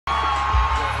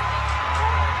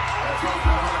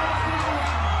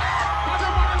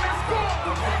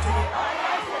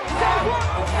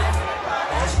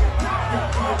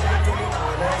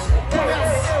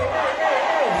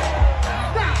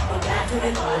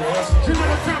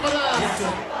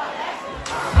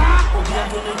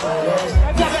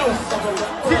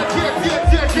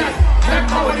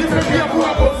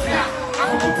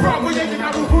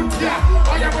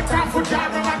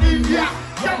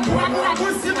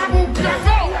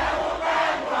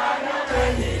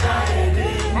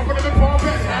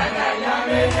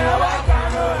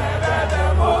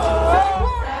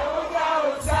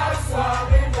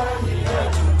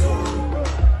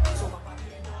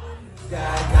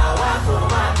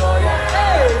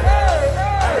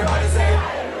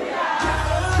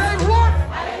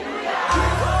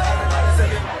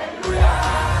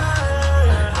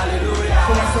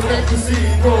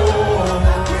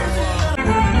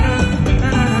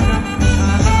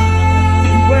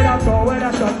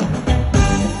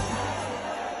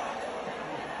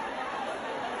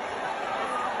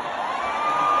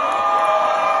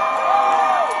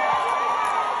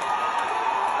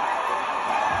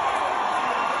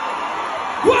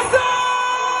What's up?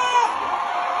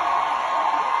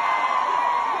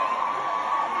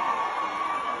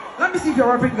 Let me see if you're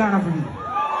rapping Ghana for me.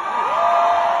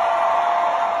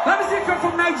 Let me see if you're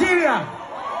from Nigeria.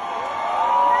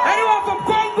 Anyone from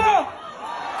Congo?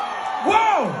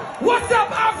 Whoa! What's up,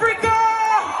 Africa?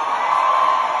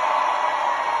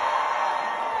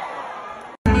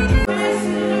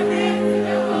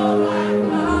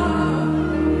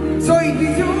 So if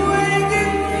you do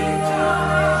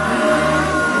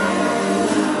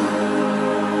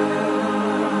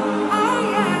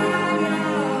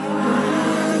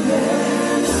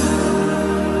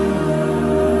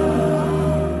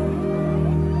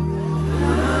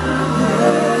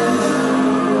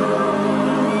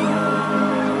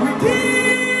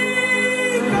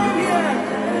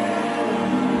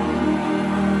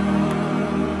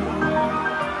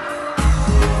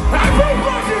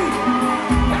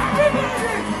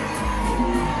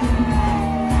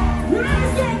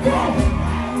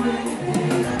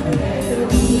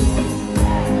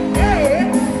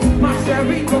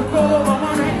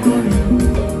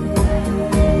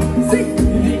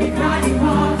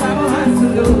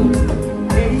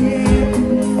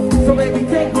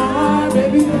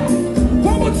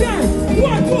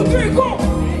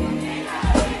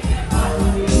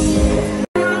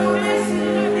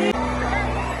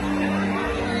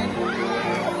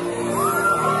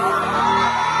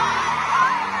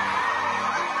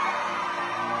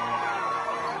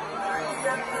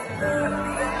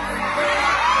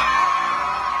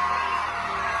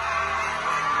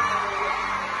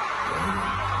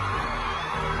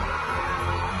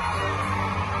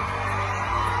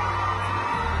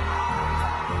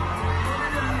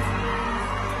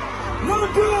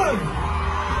Look good.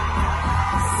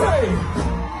 Say,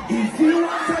 if you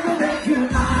want to make you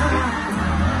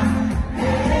mine,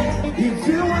 if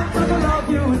you want to love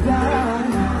you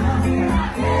down,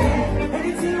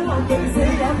 anything you want, baby,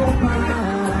 say I'm on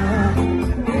mine.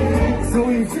 So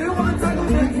if you want to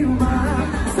make you mine,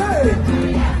 say,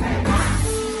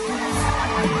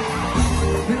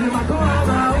 baby, my God,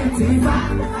 won't you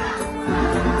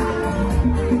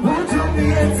be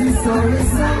a sorry,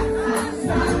 sir?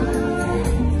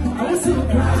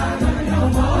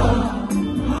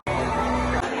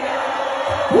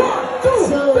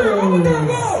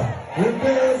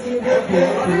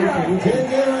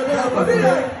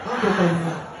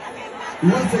 You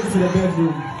want to take it to the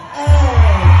bedroom?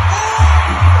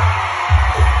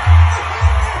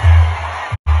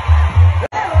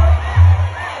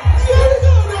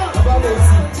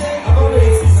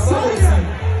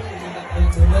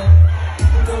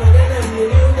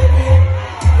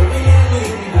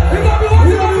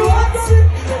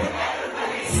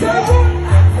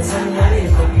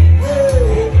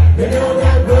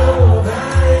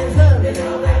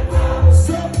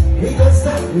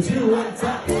 Would you want to?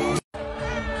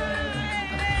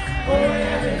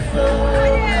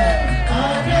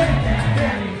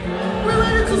 We're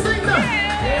ready to sing now.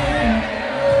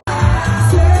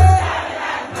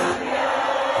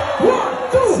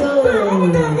 1, 2, 3, over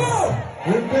there, go!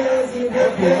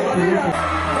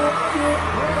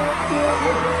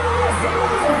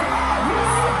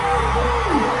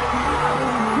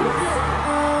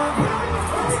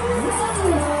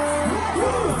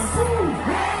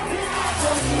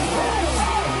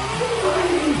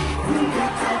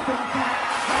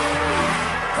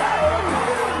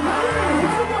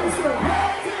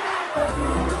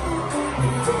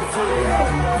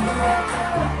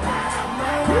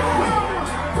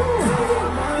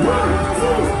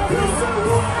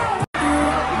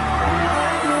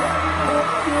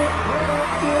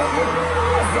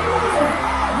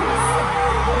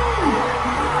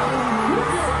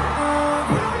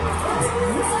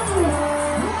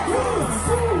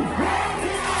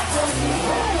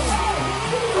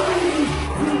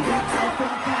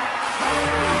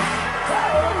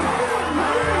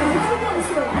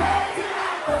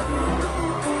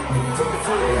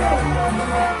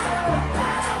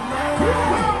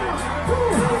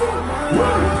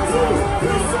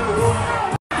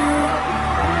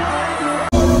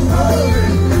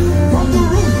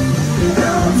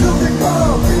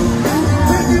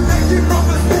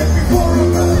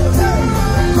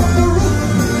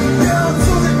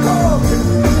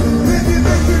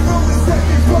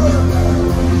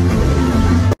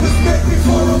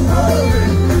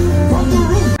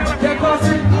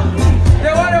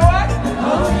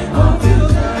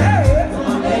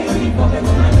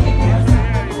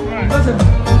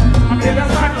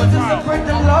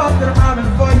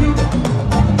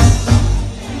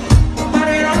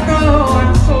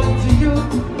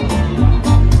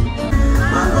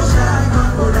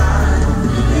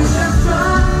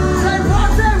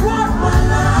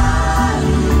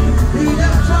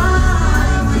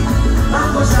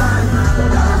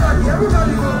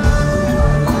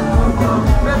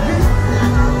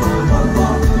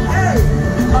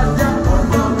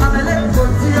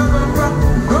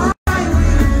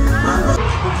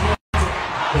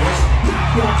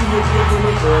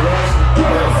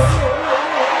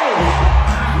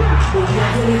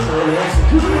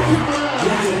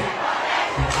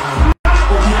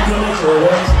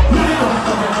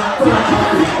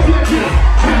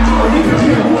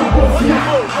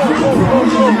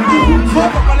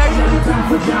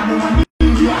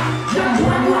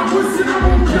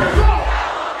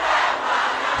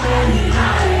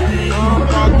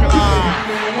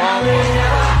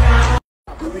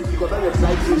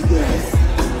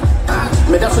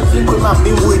 man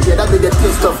being wicked, that be the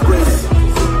taste of grace.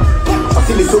 I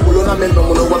feel it's so good, I'm in no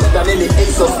one than any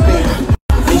ace of spades.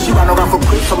 She ran around for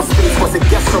create some space, was a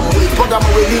guest from weight, but I'm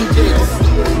away in jails.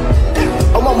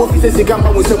 I'm almost a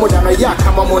gamba with someone than a yak,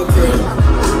 I'm a mountain.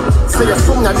 Say a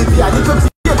song, I did the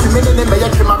to many name, I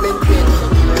can maintain.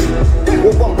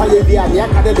 What one by the idea, I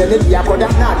can't than the apple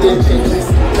that not changes.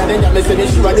 Then I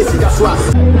message you, and this is just what.